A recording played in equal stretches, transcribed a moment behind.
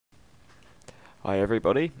Hi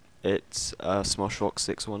everybody, it's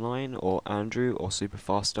Smoshrock619 or Andrew or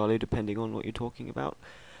Superfast Darlo depending on what you're talking about,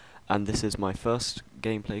 and this is my first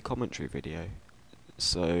gameplay commentary video.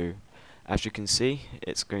 So, as you can see,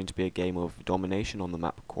 it's going to be a game of domination on the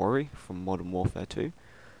map Quarry from Modern Warfare 2,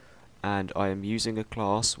 and I am using a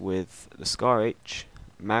class with the Scar H,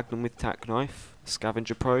 Magnum with Tack Knife,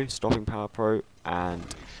 Scavenger Pro, Stopping Power Pro,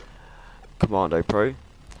 and Commando Pro.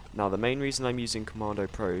 Now the main reason I'm using Commando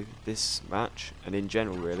Pro this match, and in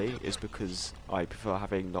general really, is because I prefer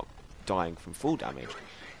not dying from full damage.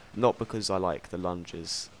 Not because I like the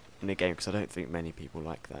lunges in the game, because I don't think many people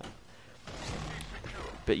like that.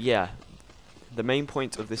 But yeah, the main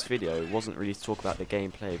point of this video wasn't really to talk about the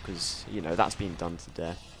gameplay, because, you know, that's been done to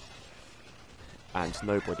death. And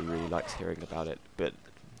nobody really likes hearing about it. But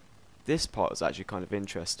this part was actually kind of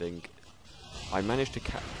interesting. I managed to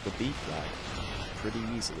catch the B flag pretty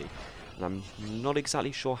easily, and I'm not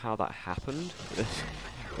exactly sure how that happened,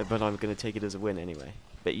 but I'm going to take it as a win anyway.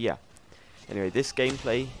 But yeah, anyway, this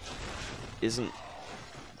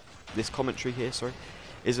commentary here,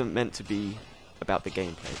 isn't meant to be about the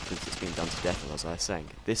gameplay, because it's been done to death, as I was saying.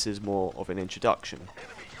 This is more of an introduction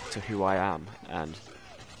to who I am, and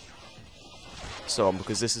so on,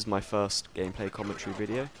 because this is my first gameplay commentary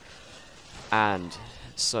video. And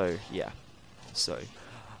so, yeah, so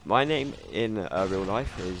my name in real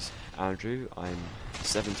life is Andrew. I'm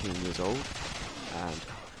 17 years old, and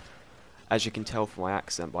as you can tell from my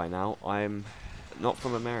accent by now, I'm not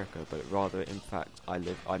from America, but rather, in fact, I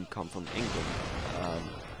come from England,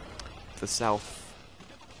 the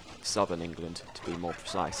southern England, to be more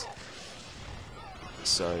precise.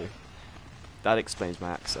 So that explains my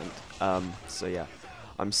accent. So yeah,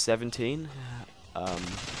 I'm 17.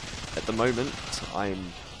 At the moment,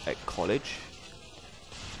 I'm at college,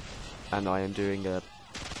 and I am doing a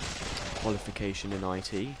qualification in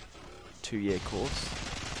IT, 2-year course,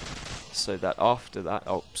 so that after that,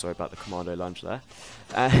 oh, sorry about the commando lunge there,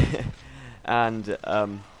 and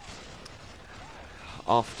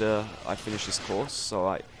after I finish this course,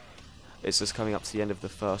 so it's just coming up to the end of the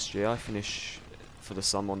first year. I finish for the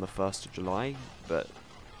summer on the 1st of July, but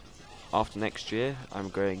after next year, I'm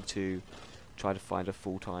going to try to find a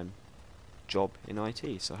full-time job in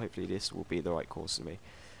IT, so hopefully this will be the right course for me.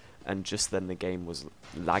 And just then the game was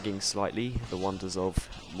lagging slightly, the wonders of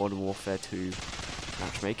Modern Warfare 2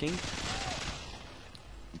 matchmaking.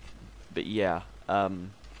 But yeah,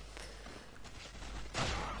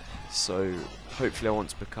 so hopefully I want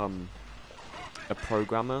to become a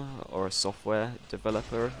programmer or a software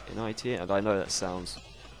developer in IT, and I know that sounds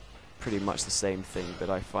pretty much the same thing,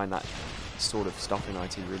 but I find that sort of stuff in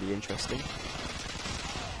IT really interesting.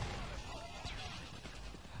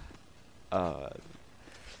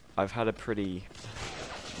 I've had a pretty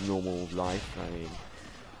normal life. I mean,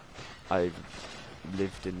 I've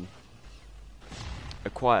lived in a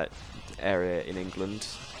quiet area in England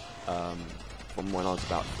from when I was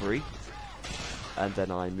about 3, and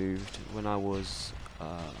then I moved when I was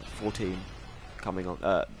 14, coming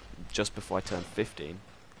on just before I turned 15.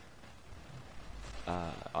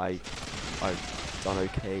 I've done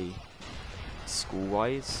okay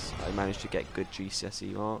school-wise. I managed to get good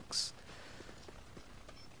GCSE marks.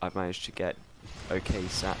 I've managed to get okay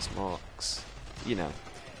SATs marks, you know,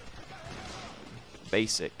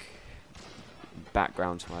 basic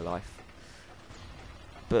background to my life.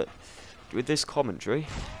 But with this commentary,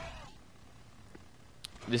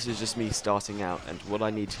 this is just me starting out and what I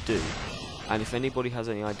need to do. And if anybody has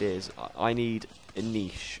any ideas, I need a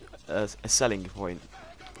niche, a selling point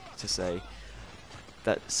to say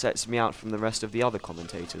that sets me out from the rest of the other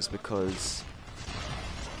commentators, because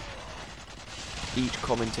each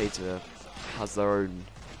commentator has their own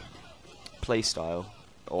playstyle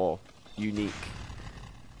or unique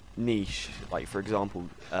niche. Like, for example,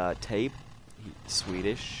 Tabe, he's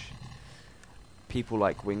Swedish. People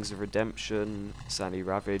like Wings of Redemption, Sandy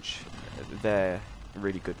Ravage, they're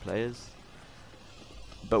really good players.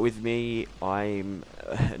 But with me, I'm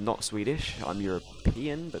not Swedish. I'm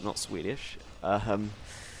European, but not Swedish.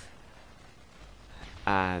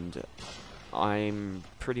 And I'm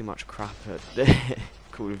pretty much crap at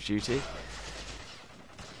Call of Duty,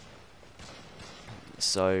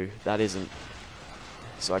 so that isn't.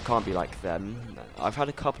 So I can't be like them. I've had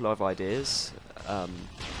a couple of ideas.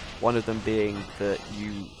 One of them being that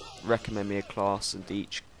you recommend me a class and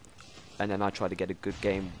then I try to get a good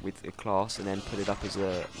game with a class and then put it up as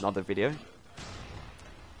another video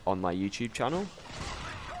on my YouTube channel.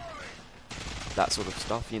 That sort of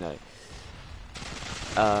stuff, you know.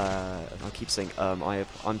 I keep saying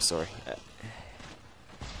I'm sorry.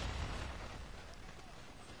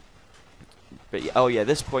 But oh yeah,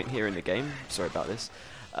 this point here in the game, sorry about this,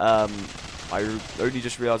 I only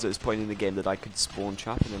just realised at this point in the game that I could spawn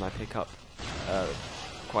trap, and then I pick up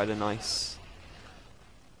quite a nice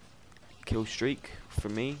kill streak for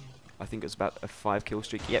me. I think it's about a 5 kill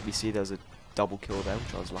streak. Yep, you see there's a double kill there,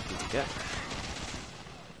 which I was lucky to get.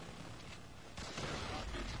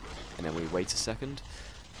 And then we wait a second.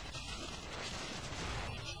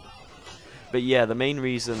 But yeah, the main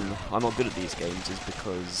reason I'm not good at these games is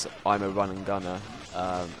because I'm a run and gunner.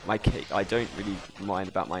 I don't really mind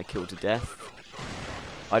about my kill to death.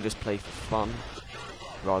 I just play for fun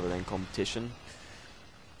rather than competition.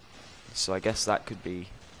 So I guess that could be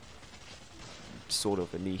sort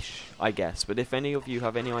of a niche, I guess. But if any of you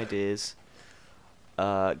have any ideas,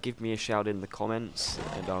 give me a shout in the comments,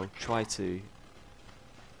 and I'll try to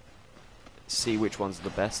see which ones are the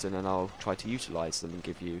best, and then I'll try to utilize them and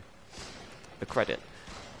give you the credit.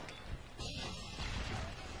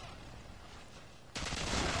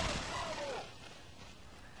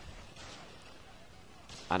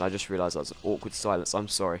 And I just realised that was an awkward silence. I'm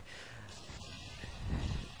sorry.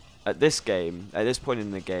 At this point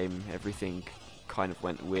in the game, everything kind of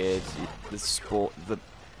went weird.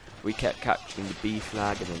 We kept capturing the B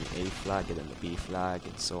flag, and then the A flag, and then the B flag,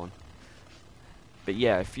 and so on. But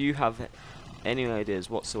yeah, if you have any ideas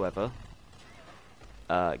whatsoever,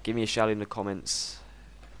 give me a shout in the comments,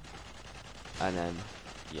 and then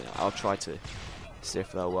I'll try to see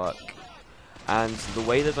if they'll work. And the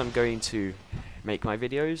way that I'm going to make my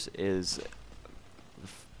videos is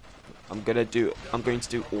I'm going to do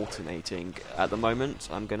alternating. At the moment,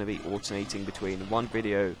 I'm going to be alternating between one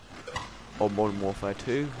video on Modern Warfare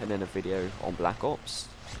 2 and then a video on Black Ops,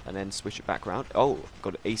 and then switch it back around. Oh,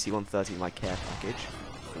 got an AC-130 in my care package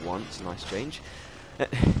for once, nice change.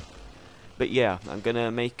 But yeah, I'm gonna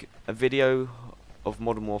make a video of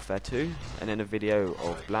Modern Warfare 2, and then a video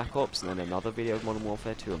of Black Ops, and then another video of Modern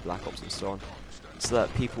Warfare 2 and Black Ops, and so on,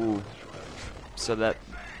 so that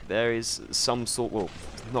there is some sort, well,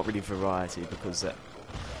 not really variety, because a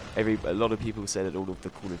lot of people say that all of the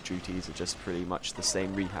Call of Duties are just pretty much the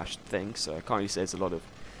same rehashed thing, so I can't really say there's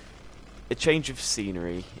a change of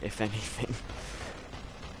scenery, if anything.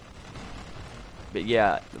 But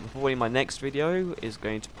yeah, probably my next video is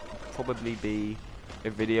going to probably be a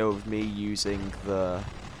video of me using the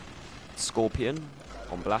Scorpion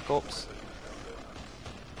on Black Ops,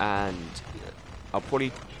 and I'll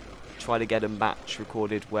probably try to get a match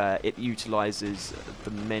recorded where it utilizes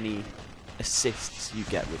the many assists you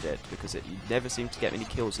get with it, because you never seem to get many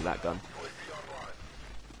kills with that gun,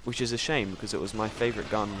 which is a shame because it was my favourite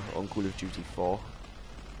gun on Call of Duty 4,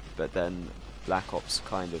 but then Black Ops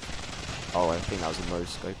kind of, oh, I think that was a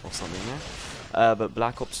no-scope or something there. But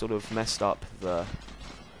Black Ops sort of messed up the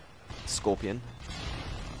Scorpion.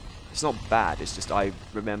 It's not bad, it's just I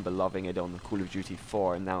remember loving it on Call of Duty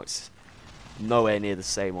 4, and now it's nowhere near the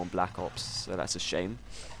same on Black Ops, so that's a shame.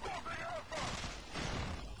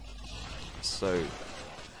 So,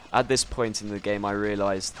 at this point in the game, I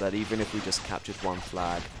realised that even if we just captured one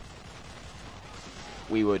flag,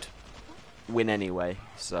 we would win anyway,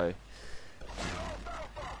 so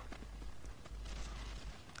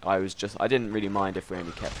I didn't really mind if we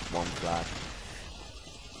only kept one flag.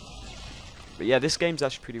 But yeah, this game's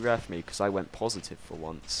actually pretty rare for me because I went positive for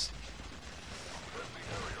once.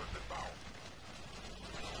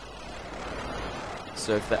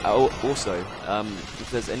 So if if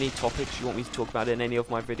there's any topics you want me to talk about in any of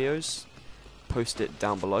my videos, post it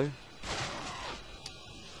down below,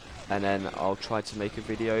 and then I'll try to make a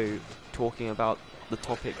video talking about the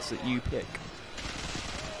topics that you pick,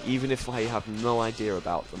 even if I have no idea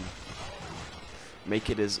about them. Make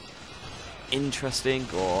it as interesting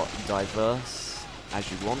or diverse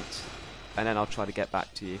as you want, and then I'll try to get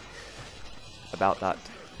back to you about that.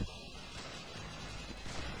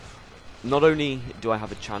 Not only do I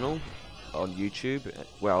have a channel on YouTube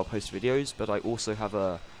where I'll post videos, but I also have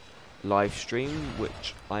a live stream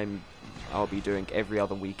which I'll be doing every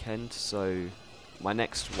other weekend. So my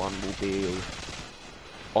next one will be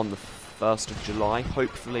on the 1st of July,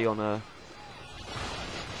 hopefully on a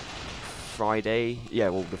Friday. Yeah,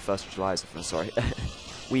 well, the 1st of July is, sorry,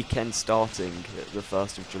 weekend starting the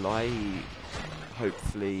 1st of July.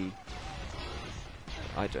 Hopefully,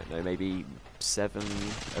 I don't know, maybe 7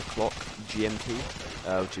 o'clock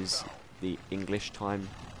GMT, which is the English time,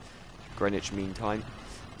 Greenwich Mean Time.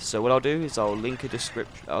 So what I'll do is I'll put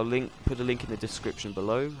a link in the description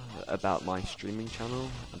below about my streaming channel,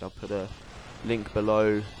 and I'll put a link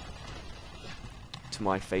below to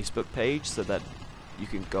my Facebook page so that you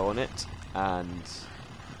can go on it and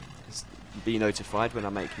be notified when I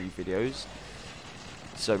make new videos.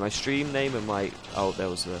 So my stream name and my there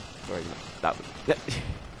was a very that was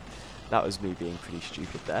that was me being pretty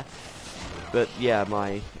stupid there. But yeah,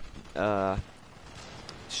 my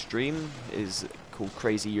stream is called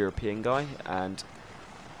Crazy European Guy, and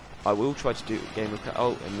I will try to do game requests.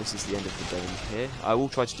 Oh, and this is the end of the game here. I will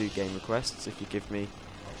try to do game requests if you give me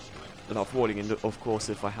enough warning, and of course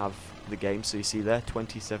if I have the game. So you see there,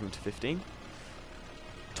 27 to 15,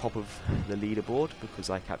 top of the leaderboard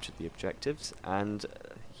because I captured the objectives. And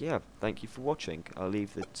yeah, thank you for watching. I'll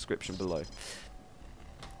leave the description below.